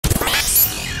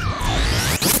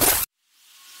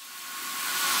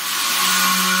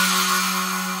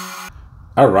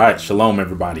Alright, shalom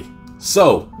everybody.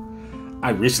 So, I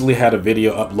recently had a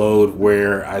video upload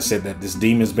where I said that this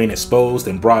demon is being exposed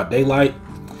in broad daylight,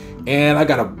 and I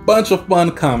got a bunch of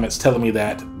fun comments telling me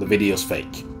that the video's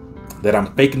fake. That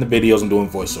I'm faking the videos and doing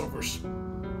voiceovers.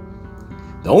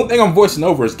 The only thing I'm voicing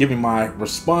over is giving my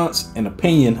response and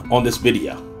opinion on this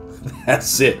video.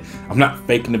 That's it. I'm not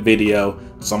faking the video.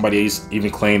 Somebody's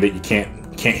even claimed that you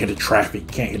can't hear the traffic,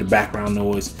 can't hear the background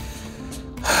noise.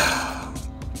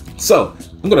 So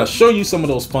I'm gonna show you some of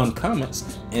those fun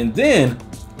comments, and then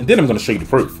I'm gonna show you the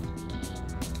proof.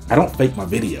 I don't fake my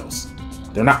videos.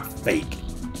 They're not fake.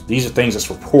 These are things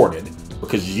that's reported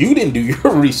because you didn't do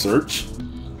your research.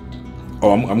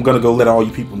 Oh, I'm gonna go let all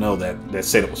you people know that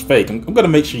said it was fake. I'm gonna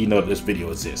make sure you know that this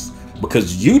video exists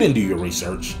because you didn't do your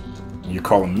research. And you're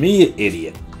calling me an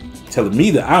idiot, telling me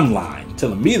that I'm lying,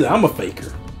 telling me that I'm a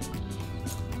faker.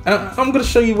 I'm gonna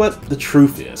show you what the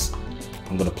truth is.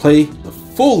 I'm gonna play the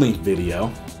full-length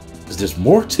video because there's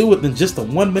more to it than just a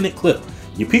 1-minute clip.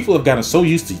 You people have gotten so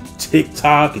used to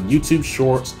TikTok and YouTube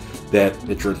Shorts that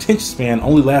your attention span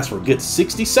only lasts for a good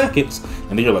 60 seconds,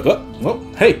 and then you're like, oh, well,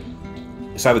 hey,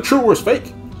 it's either true or it's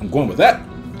fake. I'm going with that.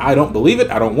 I don't believe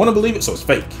it. I don't want to believe it, so it's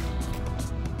fake.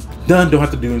 Done. Don't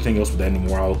have to do anything else with that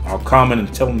anymore. I'll comment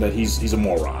and tell him that he's a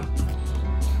moron.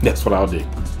 That's what I'll do.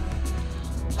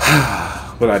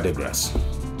 But I digress.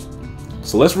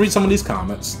 So let's read some of these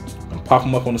comments and pop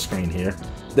them up on the screen here.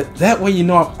 That way you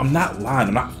know I'm not lying.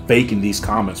 I'm not faking these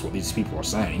comments, what these people are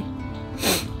saying.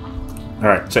 All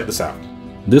right, check this out.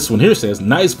 This one here says,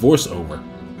 nice voiceover.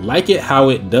 Like it how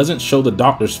it doesn't show the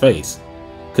doctor's face.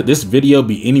 Could this video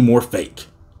be any more fake?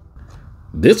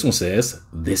 This one says,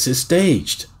 this is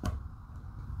staged.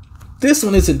 This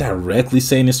one isn't directly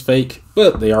saying it's fake,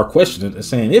 but they are questioning it and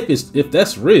saying if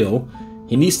that's real,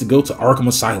 he needs to go to Arkham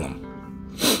Asylum.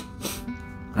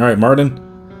 All right, Martin,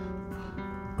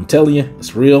 I'm telling you,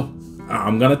 it's real.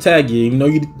 I'm gonna tag you, even though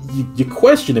you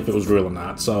question if it was real or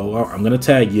not. So I'm gonna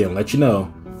tag you and let you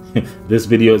know this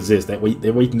video exists. That way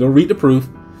you can go read the proof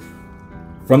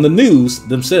from the news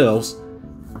themselves,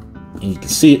 and you can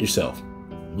see it yourself.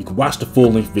 You can watch the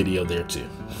full-length video there too.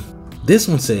 This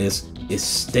one says it's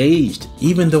staged,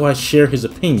 even though I share his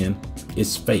opinion,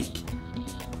 it's fake.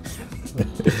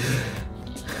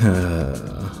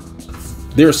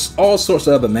 There's all sorts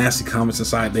of other nasty comments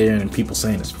inside there and people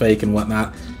saying it's fake and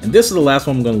whatnot. And this is the last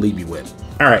one I'm going to leave you with.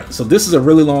 All right, so this is a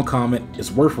really long comment.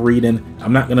 It's worth reading.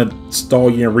 I'm not going to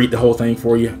stall you and read the whole thing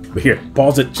for you. But here,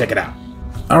 pause it, check it out.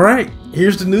 All right,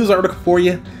 here's the news article for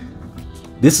you.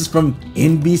 This is from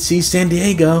NBC San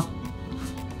Diego.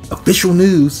 Official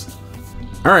news.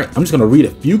 All right, I'm just going to read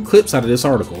a few clips out of this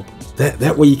article.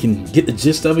 That way you can get the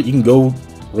gist of it. You can go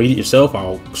read it yourself.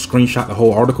 I'll screenshot the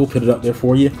whole article, put it up there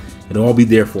for you. It'll all be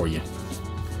there for you.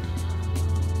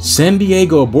 San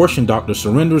Diego abortion doctor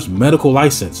surrenders medical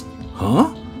license.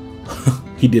 Huh?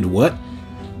 He did what?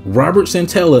 Robert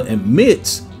Santella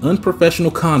admits unprofessional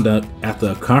conduct after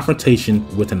a confrontation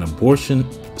with an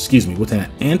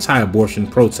anti-abortion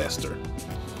protester.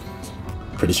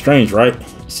 Pretty strange, right?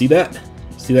 See that?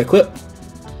 See that clip?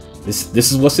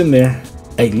 This is what's in there.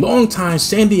 A longtime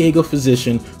San Diego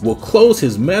physician will close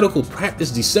his medical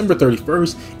practice December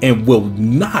 31st and will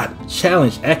not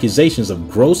challenge accusations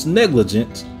of gross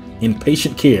negligence in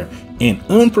patient care and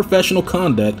unprofessional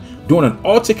conduct during an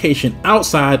altercation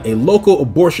outside a local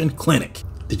abortion clinic.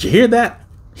 Did you hear that?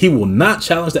 He will not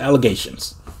challenge the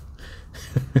allegations.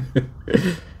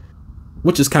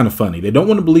 Which is kind of funny. They don't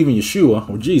want to believe in Yeshua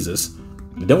or Jesus.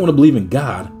 They don't want to believe in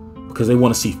God because they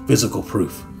want to see physical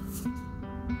proof.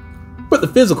 But the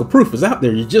physical proof is out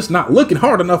there. You're just not looking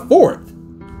hard enough for it.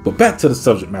 But back to the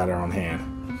subject matter on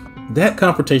hand. That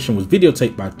confrontation was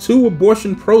videotaped by 2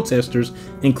 abortion protesters,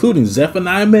 including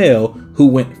Zephaniah Male, who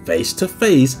went face to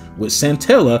face with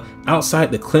Santella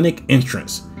outside the clinic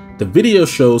entrance. The video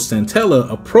shows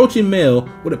Santella approaching Male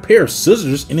with a pair of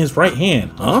scissors in his right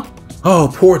hand. Huh?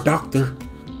 Oh, poor doctor.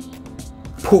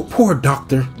 Poor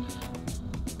doctor.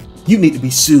 You need to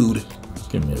be sued.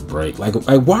 Give me a break. Like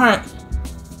why?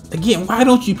 Again, why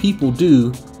don't you people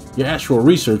do your actual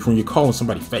research when you're calling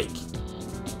somebody fake?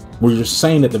 Where you're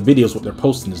saying that the videos, what they're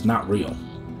posting is not real.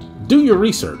 Do your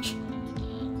research.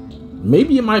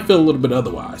 Maybe you might feel a little bit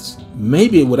otherwise.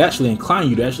 Maybe it would actually incline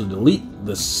you to actually delete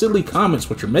the silly comments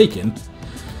what you're making.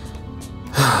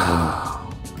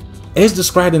 As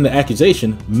described in the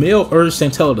accusation, Male urged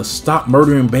Santella to stop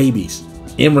murdering babies.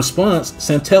 In response,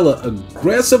 Santella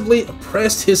aggressively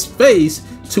pressed his face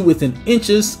to within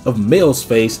inches of Male's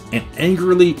face and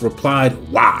angrily replied,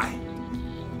 why?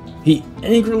 He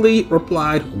angrily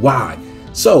replied, why?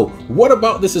 So what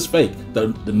about this is fake?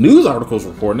 The news article's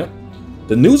reporting it.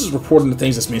 The news is reporting the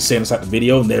things that's being said inside the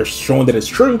video, and they're showing that it's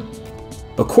true.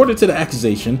 According to the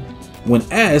accusation, when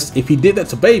asked if he did that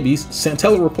to babies,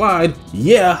 Santella replied,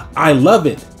 "Yeah, I love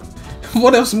it."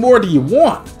 What else more do you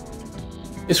want?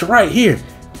 It's right here.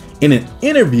 In an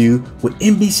interview with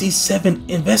NBC7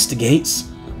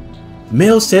 Investigates,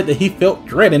 Mel said that he felt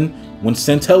threatened when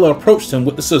Santella approached him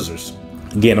with the scissors.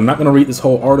 Again, I'm not going to read this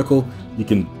whole article. You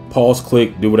can pause,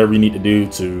 click, do whatever you need to do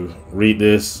to read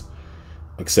this.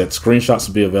 Like I said, screenshots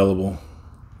will be available.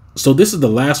 So this is the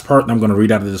last part that I'm going to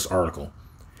read out of this article.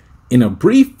 In a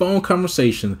brief phone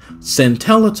conversation,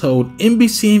 Santella told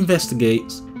NBC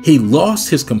Investigates he lost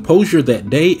his composure that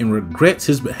day and regrets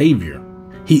his behavior.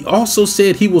 He also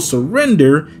said he will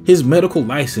surrender his medical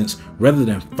license rather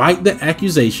than fight the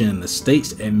accusation in the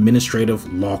state's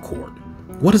administrative law court.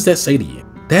 What does that say to you?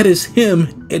 That is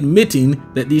him admitting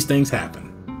that these things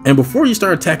happen. And before you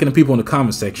start attacking the people in the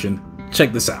comment section,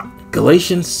 check this out.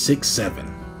 Galatians 6:7.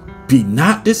 Be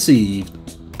not deceived,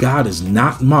 God is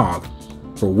not mocked,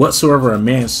 for whatsoever a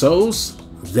man sows,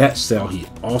 that shall he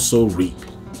also reap.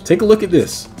 Take a look at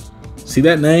this. See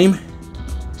that name?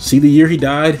 See the year he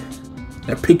died?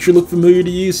 That picture look familiar to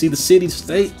you? See the city,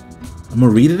 state? I'm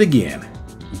gonna read it again.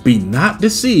 Be not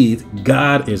deceived,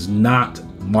 God is not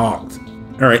mocked.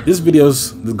 All right, this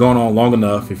video's gone on long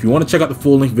enough. If you want to check out the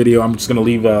full length video, I'm just gonna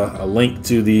leave a link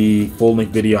to the full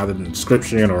length video either in the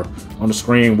description or on the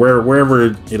screen,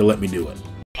 wherever it'll let me do it.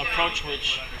 Approach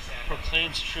which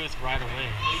proclaims truth right away.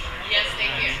 Yes,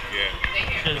 thank you.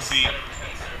 Yeah. See,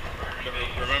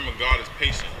 remember, God is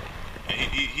patient. And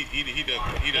he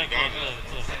does God.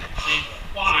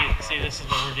 See, this is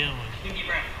what we're dealing with.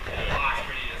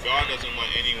 God doesn't want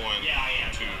anyone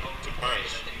to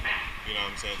perish. You know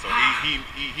what I'm saying? So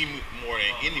he more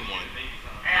than anyone,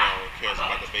 cares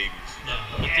about the babies. Yeah,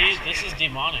 but this is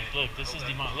demonic. Look, this is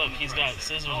demonic. Look, he's got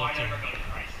scissors up there.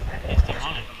 It's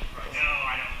demonic.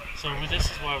 So this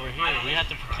is why we're here. We have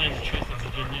to proclaim the truth of the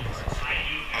good news.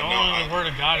 Only the word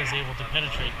of God is able to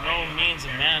penetrate. No means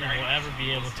of man will ever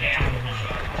be able to kill a man.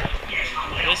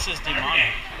 This is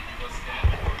demonic.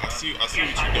 I see what you're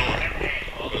doing,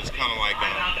 but it's kind of like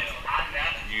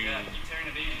you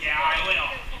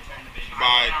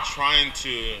by trying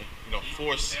to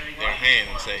force their hand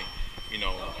and say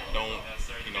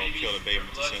don't kill the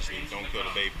babies. Essentially, don't kill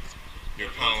the babies. You're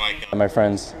kind of like my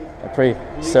friends, I pray,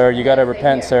 sir, you gotta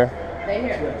repent, sir.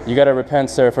 You gotta repent,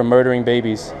 sir, for murdering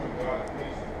babies.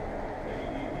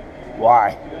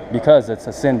 Why? Because it's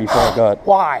a sin before God.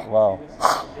 Why? Wow.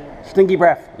 Stinky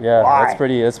breath. Yeah, Why? that's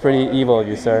pretty evil of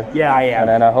you, sir. Yeah, I am.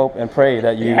 And I hope and pray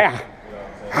that you. Yeah.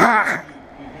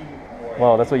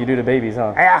 Well, that's what you do to babies,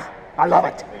 huh? Yeah, I love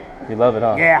it. You love it,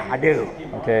 huh? Yeah, I do.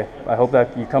 Okay, I hope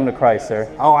that you come to Christ, sir.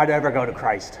 Oh, I never go to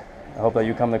Christ. I hope that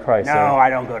you come to Christ, No, sir. I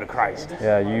don't go to Christ.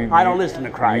 Yeah, I don't listen to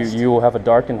Christ. You will have a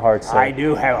darkened heart, sir. I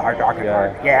do have a darkened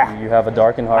heart. Yeah. You have a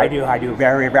darkened heart. I do,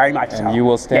 very, very much so. And you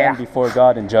will stand before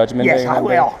God in judgment day. Yes, I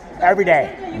will. Every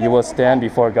day. You will stand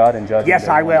before God in judgment day. Yes,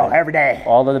 I will. Every day.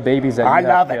 All of the babies that you have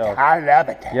love it. killed. I love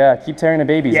it. Yeah, keep tearing the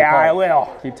babies apart. Yeah, I will.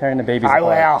 Keep tearing the babies I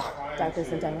apart. will. Dr.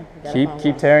 Santana.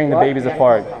 Keep tearing the babies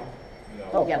apart.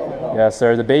 Oh, yeah. Yes,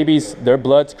 sir. The babies, their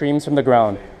blood screams from the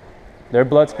ground. Their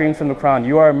blood screams from the ground.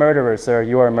 You are a murderer, sir.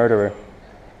 You are a murderer.